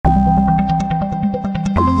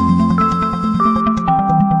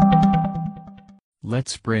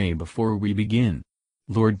Let's pray before we begin.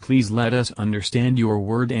 Lord, please let us understand your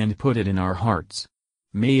word and put it in our hearts.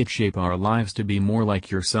 May it shape our lives to be more like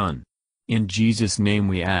your Son. In Jesus' name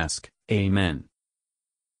we ask, Amen.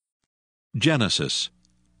 Genesis,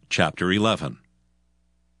 chapter 11.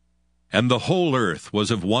 And the whole earth was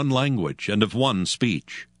of one language and of one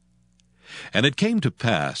speech. And it came to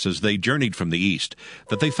pass, as they journeyed from the east,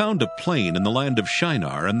 that they found a plain in the land of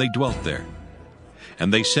Shinar, and they dwelt there.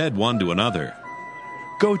 And they said one to another,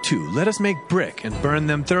 Go to, let us make brick and burn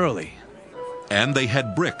them thoroughly. And they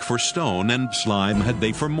had brick for stone, and slime had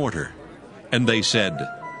they for mortar. And they said,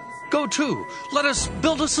 Go to, let us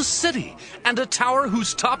build us a city, and a tower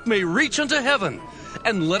whose top may reach unto heaven.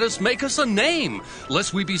 And let us make us a name,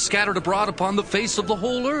 lest we be scattered abroad upon the face of the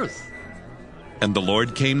whole earth. And the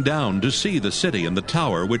Lord came down to see the city and the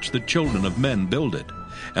tower which the children of men builded.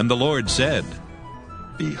 And the Lord said,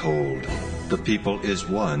 Behold, the people is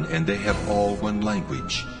one, and they have all one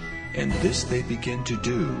language. And this they begin to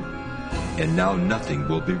do. And now nothing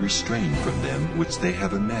will be restrained from them which they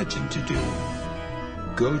have imagined to do.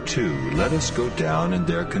 Go to, let us go down and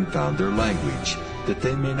there confound their language, that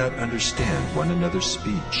they may not understand one another's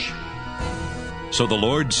speech. So the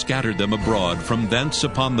Lord scattered them abroad from thence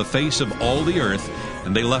upon the face of all the earth,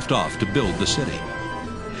 and they left off to build the city.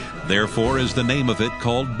 Therefore is the name of it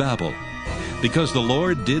called Babel, because the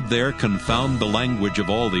Lord did there confound the language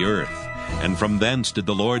of all the earth, and from thence did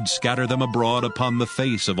the Lord scatter them abroad upon the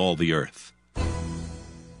face of all the earth.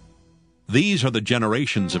 These are the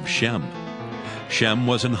generations of Shem. Shem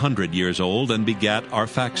was 100 years old, and begat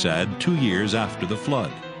Arphaxad 2 years after the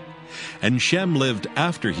flood. And Shem lived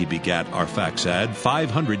after he begat Arphaxad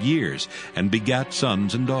 500 years, and begat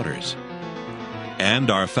sons and daughters. And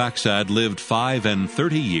Arphaxad lived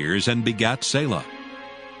 35 years, and begat Selah.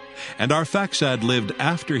 And Arphaxad lived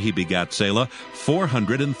after he begat Selah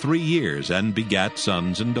 403 years, and begat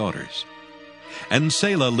sons and daughters. And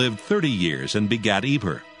Selah lived 30 years, and begat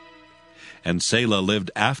Eber. And Selah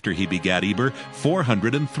lived after he begat Eber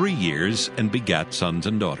 403 years, and begat sons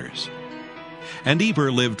and daughters. And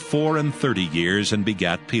Eber lived 34 years, and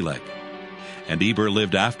begat Peleg. And Eber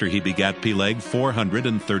lived after he begat Peleg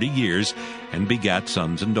 430 years, and begat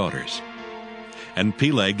sons and daughters. And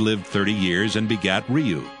Peleg lived 30 years, and begat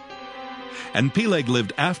Reu. And Peleg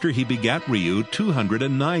lived after he begat Reu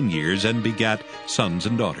 209 years, and begat sons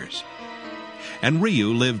and daughters. And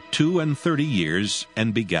Reu lived 32 years,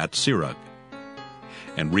 and begat Serug.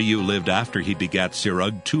 And Reu lived after he begat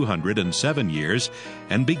Serug 207 years,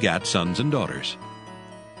 and begat sons and daughters.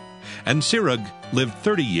 And Serug lived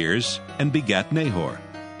 30 years, and begat Nahor.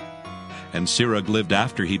 And Serug lived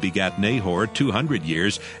after he begat Nahor 200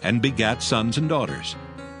 years, and begat sons and daughters.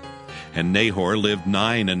 And Nahor lived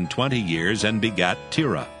 29 years, and begat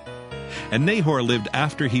Terah. And Nahor lived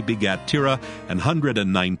after he begat Terah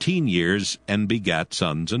 119 years, and begat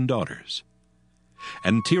sons and daughters.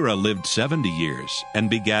 And Terah lived 70 years, and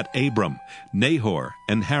begat Abram, Nahor,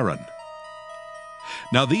 and Haran.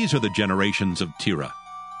 Now these are the generations of Terah.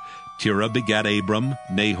 Terah begat Abram,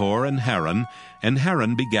 Nahor, and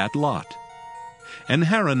Haran begat Lot. And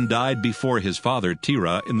Haran died before his father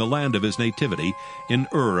Terah in the land of his nativity, in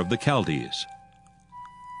Ur of the Chaldees.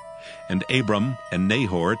 And Abram and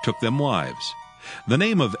Nahor took them wives. The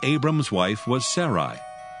name of Abram's wife was Sarai,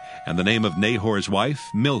 and the name of Nahor's wife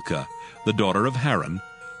Milcah, the daughter of Haran,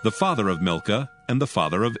 the father of Milcah, and the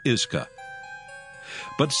father of Iscah.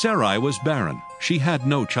 But Sarai was barren, she had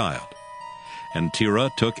no child. And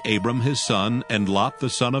Terah took Abram his son, and Lot the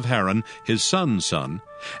son of Haran, his son's son,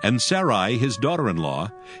 and Sarai his daughter-in-law,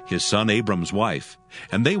 his son Abram's wife,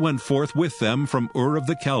 and they went forth with them from Ur of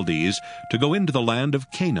the Chaldees to go into the land of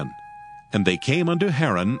Canaan. And they came unto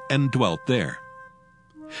Haran, and dwelt there.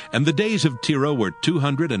 And the days of Terah were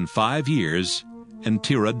 205 years, and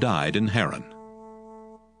Terah died in Haran.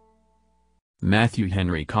 Matthew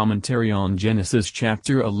Henry Commentary on Genesis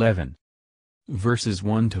chapter 11. Verses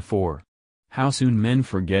 1 to 4. How soon men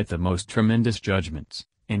forget the most tremendous judgments,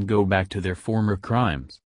 and go back to their former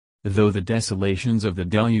crimes. Though the desolations of the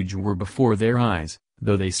deluge were before their eyes,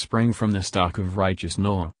 though they sprang from the stock of righteous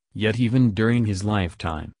Noah, yet even during his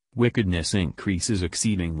lifetime, wickedness increases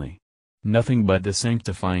exceedingly. Nothing but the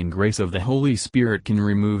sanctifying grace of the Holy Spirit can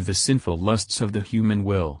remove the sinful lusts of the human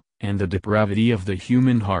will, and the depravity of the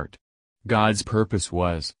human heart. God's purpose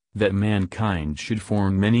was, that mankind should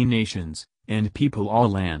form many nations, and people all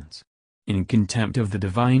lands. In contempt of the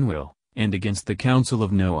divine will, and against the counsel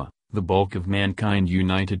of Noah, the bulk of mankind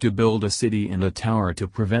united to build a city and a tower to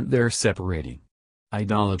prevent their separating.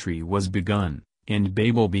 Idolatry was begun, and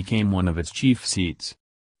Babel became one of its chief seats.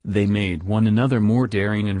 They made one another more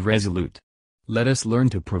daring and resolute. Let us learn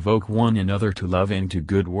to provoke one another to love and to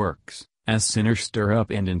good works, as sinners stir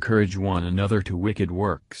up and encourage one another to wicked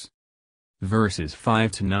works. Verses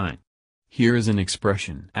 5-9. Here is an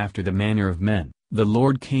expression after the manner of men, the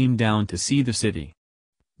Lord came down to see the city.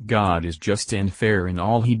 God is just and fair in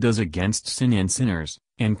all he does against sin and sinners,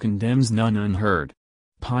 and condemns none unheard.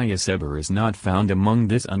 Pious Eber is not found among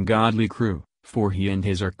this ungodly crew, for he and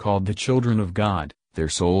his are called the children of God, their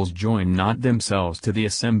souls join not themselves to the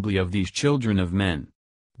assembly of these children of men.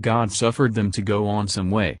 God suffered them to go on some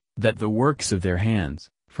way, that the works of their hands,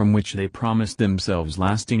 from which they promised themselves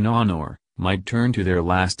lasting honor, might turn to their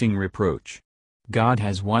lasting reproach. God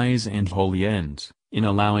has wise and holy ends, in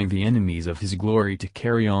allowing the enemies of his glory to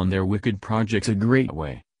carry on their wicked projects a great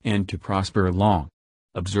way, and to prosper long.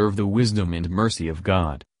 Observe the wisdom and mercy of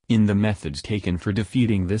God, in the methods taken for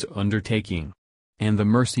defeating this undertaking. And the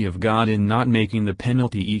mercy of God in not making the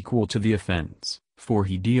penalty equal to the offense, for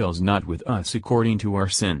he deals not with us according to our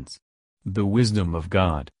sins. The wisdom of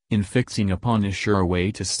God, in fixing upon a sure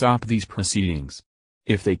way to stop these proceedings.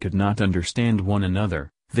 If they could not understand one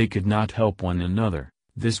another, they could not help one another,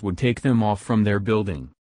 this would take them off from their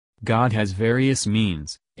building. God has various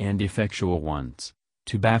means, and effectual ones,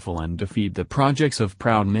 to baffle and defeat the projects of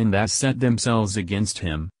proud men that set themselves against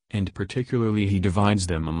him, and particularly he divides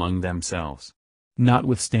them among themselves.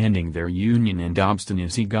 Notwithstanding their union and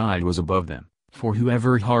obstinacy, God was above them, for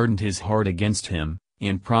whoever hardened his heart against him,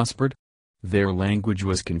 and prospered? Their language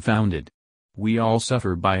was confounded. We all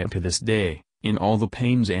suffer by it to this day, in all the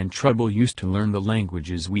pains and trouble used to learn the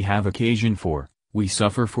languages we have occasion for, we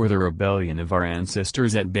suffer for the rebellion of our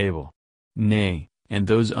ancestors at Babel. Nay, and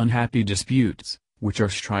those unhappy disputes, which are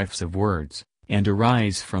strifes of words, and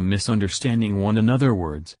arise from misunderstanding one another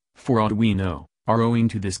words, for aught we know, are owing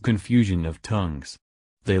to this confusion of tongues.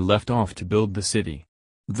 They left off to build the city.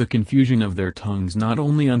 The confusion of their tongues not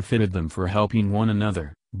only unfitted them for helping one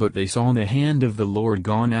another, but they saw the hand of the Lord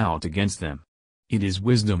gone out against them. It is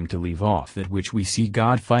wisdom to leave off that which we see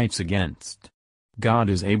God fights against. God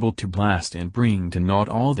is able to blast and bring to naught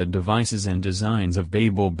all the devices and designs of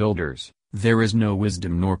Babel builders. There is no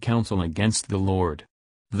wisdom nor counsel against the Lord.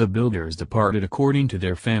 The builders departed according to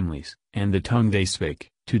their families, and the tongue they spake,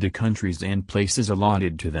 to the countries and places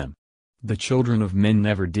allotted to them. The children of men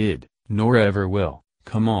never did, nor ever will,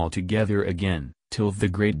 come all together again, till the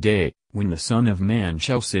great day, when the Son of Man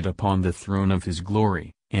shall sit upon the throne of his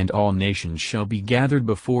glory, and all nations shall be gathered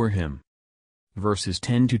before him. Verses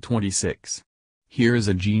 10-26. Here is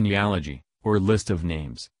a genealogy, or list of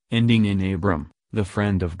names, ending in Abram, the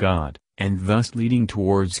friend of God, and thus leading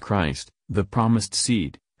towards Christ, the promised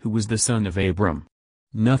seed, who was the son of Abram.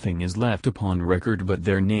 Nothing is left upon record but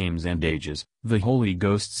their names and ages, the Holy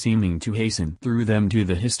Ghost seeming to hasten through them to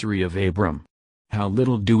the history of Abram. How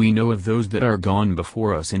little do we know of those that are gone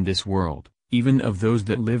before us in this world, even of those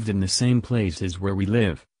that lived in the same places where we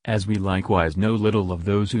live, as we likewise know little of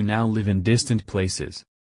those who now live in distant places.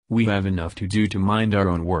 We have enough to do to mind our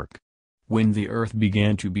own work. When the earth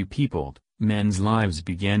began to be peopled, men's lives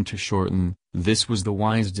began to shorten, this was the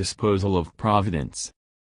wise disposal of Providence.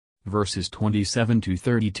 Verses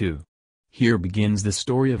 27-32. Here begins the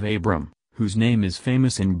story of Abram, whose name is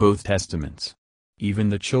famous in both testaments. Even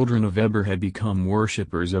the children of Eber had become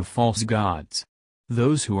worshippers of false gods.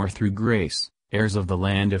 Those who are through grace, heirs of the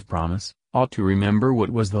land of promise, ought to remember what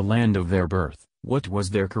was the land of their birth, what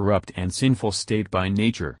was their corrupt and sinful state by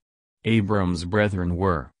nature. Abram's brethren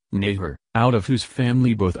were, Nahor, out of whose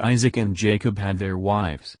family both Isaac and Jacob had their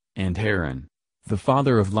wives, and Haran, the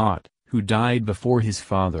father of Lot, who died before his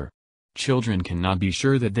father. Children cannot be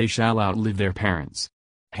sure that they shall outlive their parents.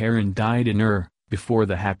 Haran died in Ur, before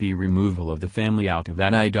the happy removal of the family out of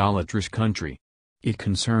that idolatrous country. It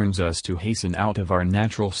concerns us to hasten out of our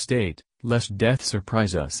natural state, lest death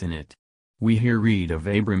surprise us in it. We here read of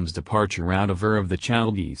Abram's departure out of Ur of the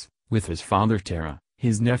Chaldees, with his father Terah,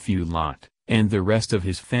 his nephew Lot, and the rest of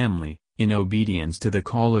his family, in obedience to the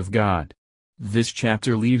call of God. This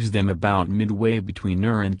chapter leaves them about midway between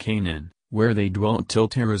Ur and Canaan, where they dwelt till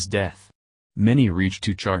Terah's death. Many reach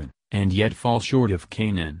to Charran, and yet fall short of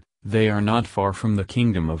Canaan. They are not far from the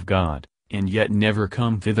kingdom of God, and yet never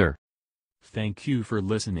come thither. Thank you for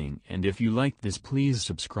listening, and if you liked this, please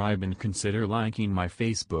subscribe and consider liking my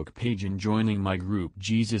Facebook page and joining my group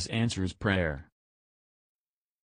Jesus Answers Prayer.